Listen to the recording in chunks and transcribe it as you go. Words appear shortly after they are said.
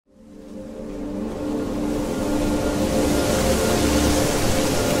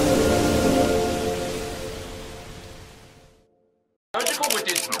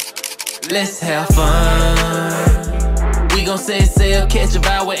Let's have fun. We gon' set sail, catch a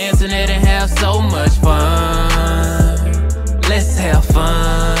vibe with internet and have so much fun. Let's have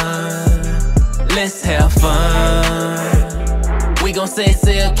fun. Let's have fun. We gon' set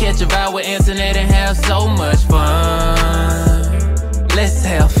sail, catch a vibe with internet and have so much fun. Let's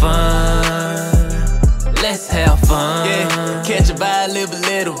have fun. Let's have fun. Yeah, catch a vibe, live a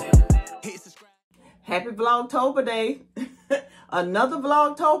little. Happy Vlogtober Day. Another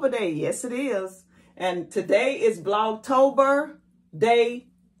Vlogtober Day. Yes, it is. And today is Vlogtober Day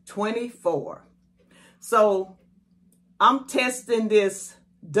 24. So I'm testing this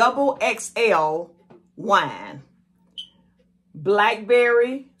XXL wine.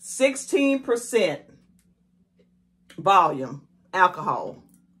 Blackberry, 16% volume alcohol.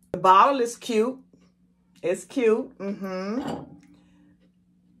 The bottle is cute. It's cute.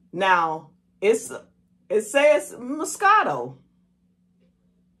 Now, it says Moscato.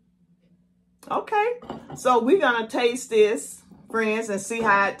 Okay, so we're gonna taste this, friends, and see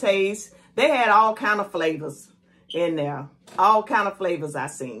how it tastes. They had all kind of flavors in there. All kind of flavors I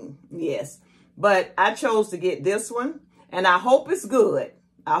seen, yes. But I chose to get this one, and I hope it's good.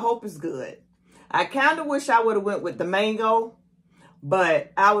 I hope it's good. I kind of wish I would have went with the mango,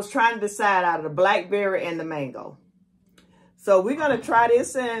 but I was trying to decide out of the blackberry and the mango. So we're gonna try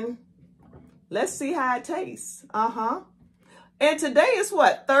this and let's see how it tastes. And today is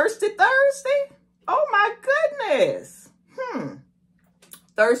what? Thirsty Thursday? Oh my goodness.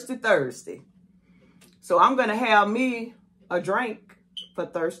 Thirsty Thursday. So I'm going to have me a drink for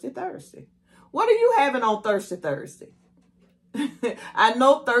Thirsty Thursday. What are you having on Thirsty Thursday? I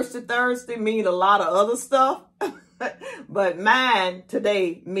know Thirsty Thursday mean a lot of other stuff, but mine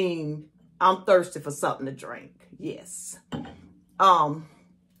today mean I'm thirsty for something to drink. Yes.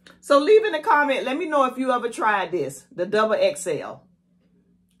 So leave in a comment. Let me know if you ever tried this, the XXL.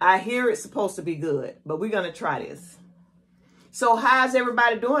 I hear it's supposed to be good, but we're going to try this. So how's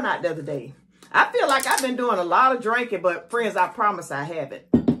everybody doing out there today? I feel like I've been doing a lot of drinking, but friends, I promise I haven't.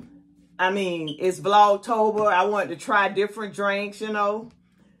 I mean, it's Vlogtober. I wanted to try different drinks, you know,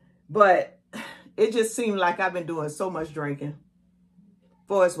 but it just seemed like I've been doing so much drinking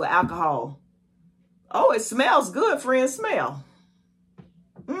for us with alcohol. Oh, it smells good, friends. Smell.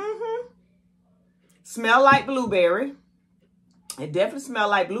 Smell like blueberry. It definitely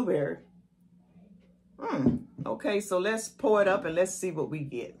smells like blueberry. Okay, so let's pour it up and let's see what we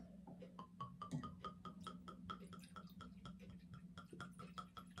get.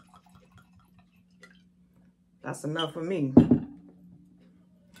 That's enough for me.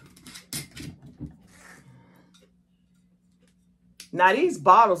 Now these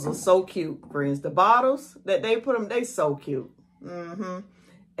bottles are so cute, friends. The bottles that they put them, they so cute.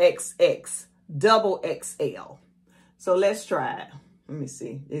 XXL. So let's try it. Let me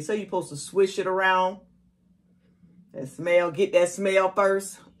see. They say you're supposed to swish it around. That smell, get that smell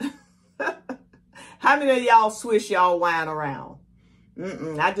first. How many of y'all swish y'all wine around?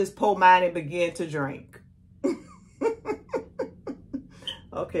 I just pour mine and begin to drink.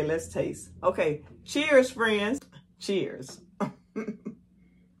 Okay, let's taste. Okay, cheers, friends. Cheers.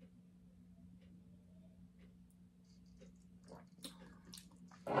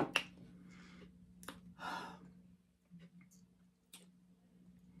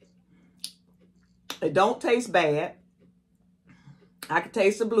 It don't taste bad. I could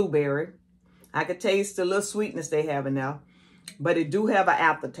taste the blueberry. I could taste the little sweetness they have in there. But it do have an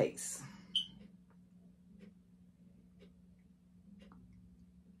aftertaste.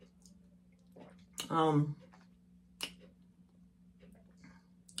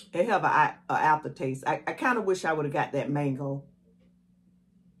 It have an aftertaste. I kind of wish I would have got that mango.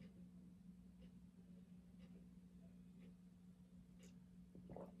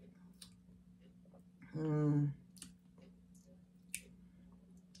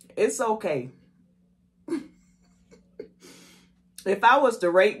 It's okay. If I was to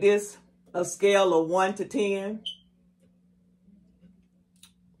rate this a scale of 1 to 10,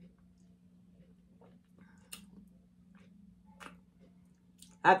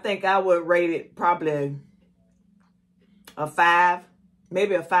 I think I would rate it probably a 5,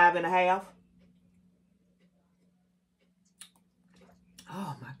 maybe a 5.5.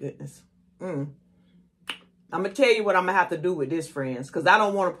 Oh my goodness. I'm going to tell you what I'm going to have to do with this, friends, because I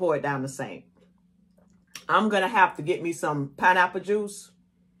don't want to pour it down the sink. I'm going to have to get me some pineapple juice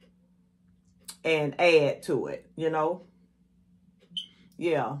and add to it, you know.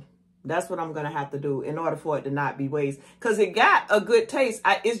 Yeah, that's what I'm going to have to do in order for it to not be waste. Because it got a good taste.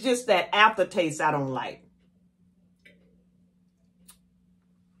 It's just that aftertaste I don't like.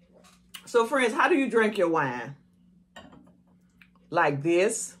 So, friends, how do you drink your wine? Like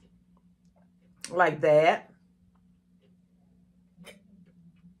this? like that.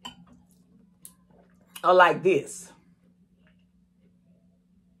 Or like this.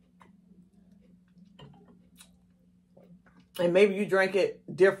 And maybe you drink it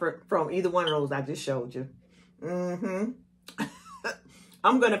different from either one of those I just showed you.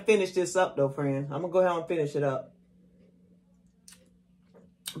 I'm going to finish this up though, friends. I'm going to go ahead and finish it up.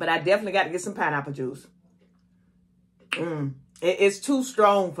 But I definitely got to get some pineapple juice. It's too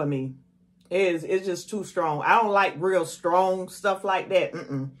strong for me. It's just too strong. I don't like real strong stuff like that.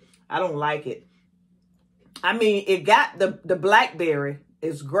 I don't like it. I mean, it got the blackberry.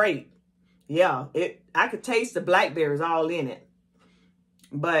 It's great. Yeah, I could taste the blackberries all in it.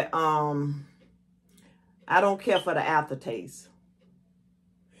 But I don't care for the aftertaste.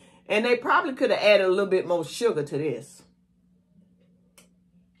 And they probably could have added a little bit more sugar to this.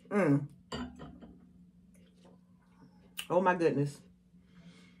 Oh my goodness.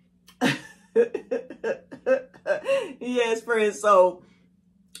 Yes, friends. So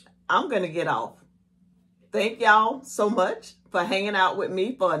I'm going to get off. Thank y'all so much for hanging out with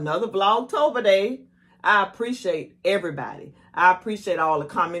me for another Vlogtober day. I appreciate everybody. I appreciate all the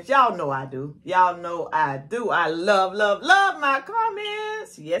comments. Y'all know I do. Y'all know I do. I love, love, love my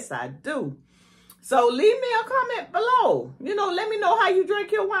comments. Yes, I do. So leave me a comment below. You know, let me know how you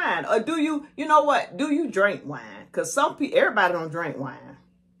drink your wine. Or do you know what? Do you drink wine? Because everybody don't drink wine.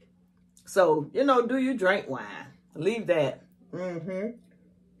 So, you know, do you drink wine? Leave that.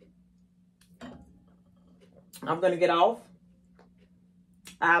 I'm going to get off.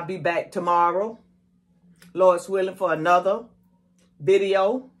 I'll be back tomorrow, Lord's willing, for another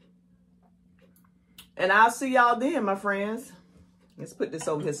video. And I'll see y'all then, my friends. Let's put this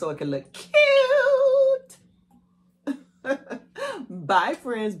over here so it can look cute. Bye,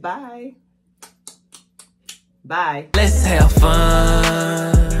 friends. Bye. Bye. Let's have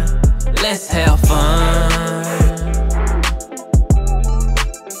fun. Let's have fun.